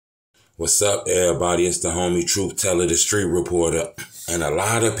What's up, everybody? It's the homie Truth Teller, the street reporter. And a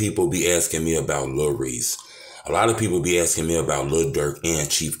lot of people be asking me about LilReese. A lot of people be asking me about LilDurk and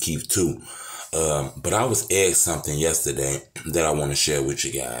Chiefkeef too. But I was asked something yesterday that I want to share with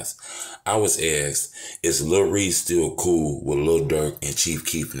you guys. I was asked, is LilReese still cool with LilDurk and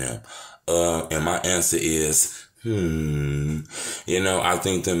Chiefkeef now? And my answer is, I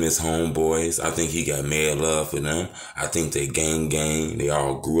think them is homeboys. I think he got mad love for them. I think they gang. They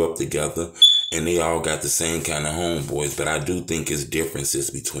all grew up together and they all got the same kind of homeboys, but I do think it's differences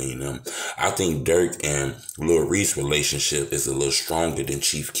between them. I think Durk and LilReese relationship is a little stronger than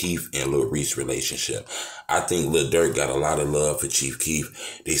Chiefkeef and LilReese relationship. I think LilDurk got a lot of love for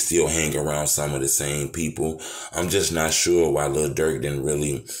Chiefkeef. They still hang around some of the same people. I'm just not sure why LilDurk didn't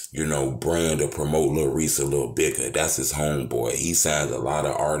really, brand or promote LilReese a little bigger. That's his homeboy. He signed a lot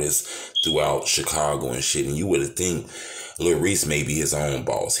of artists throughout Chicago and shit, and you would think LilReese may be his own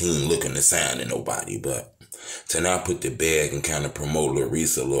boss. He ain't looking to sign to nobody, but to not put the bag and kind of promote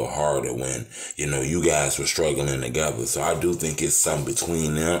LilReese a little harder when, you guys were struggling together. So I do think it's something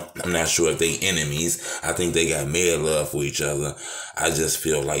between them. I'm not sure if they enemies. I think they got mad love for each other. I just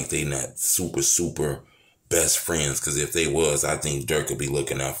feel like they not super best friends, because if they was, I think Durk would be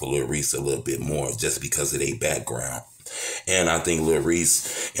looking out for LilReese a little bit more just because of their background. And I think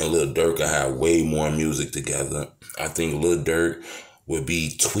LilReese and LilDurk will have way more music together. I think LilDurk would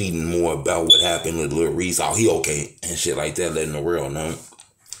be tweeting more about what happened with LilReese. Oh, he okay, and shit like that, letting the world know.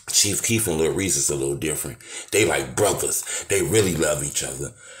 Chiefkeef and LilReese is a little different. They like brothers. They really love each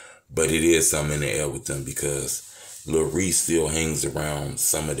other. But it is something in the air with them because LilReese still hangs around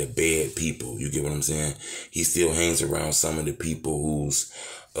some of the bad people. You get what I'm saying? He still hangs around some of the people who's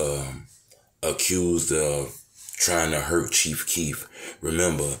accused of trying to hurt Chiefkeef.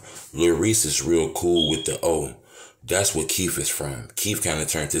 Remember, LilReese is real cool with the O. That's where Keef is from. Keef kind of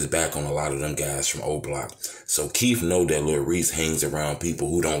turned his back on a lot of them guys from O Block. So Keef know that LilReese hangs around people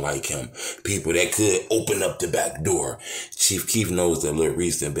who don't like him. People that could open up the back door. Chiefkeef knows that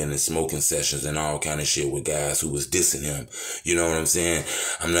LilReese have been in smoking sessions and all kind of shit with guys who was dissing him. You know what I'm saying?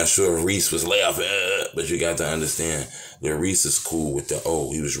 I'm not sure if Reese was laughing, but you got to understand, LilReese is cool with the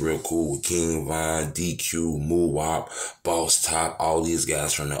O. He was real cool with King Von, DQ, Moo-Wop, Boss Top, all these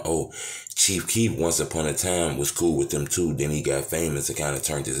guys from the O. Chiefkeef, once upon a time, was cool with them too. Then he got famous and kind of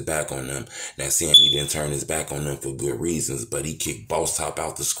turned his back on them. Not saying he didn't turn his back on them for good reasons, but he kicked Boss Top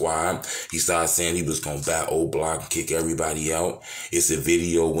out the squad. He started saying he was going to bat O Block and kick everybody out. It's a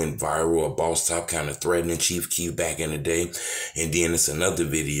video went viral of Boss Top kind of threatening Chiefkeef back in the day. And then it's another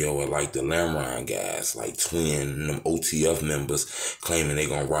video of like the Lamron guys, like Twin and them OTF members claiming they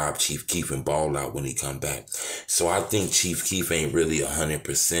going to rob Chiefkeef and ball out when he come back. So I think Chiefkeef ain't really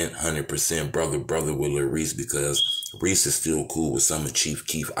 100% brother with LilReese, because Reese is still cool with some of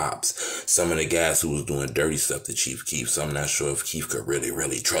Chiefkeef ops. Some of the guys who was doing dirty stuff to Chiefkeef. So I'm not sure if Keef could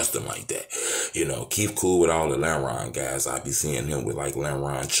really trust him like that. Keef cool with all the Lamron guys. I be seeing him with like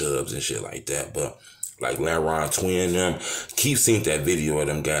Lamron Chubbs and shit like that. But like Lamron Twin them, Keef seen that video of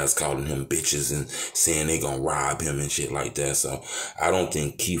them guys calling him bitches and saying they gonna rob him and shit like that. So I don't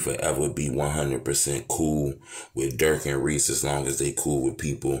think Keef will ever be 100% cool with Durk and Reese as long as they cool with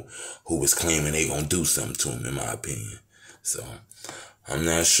people who was claiming they gonna do something to him, in my opinion. So I'm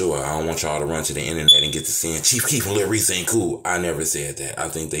not sure. I don't want y'all to run to the internet and get to saying Chiefkeef and LilReese ain't cool. I never said that. I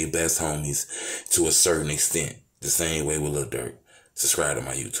think they best homies to a certain extent. The same way with LilDurk. Subscribe to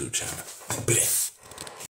my YouTube channel.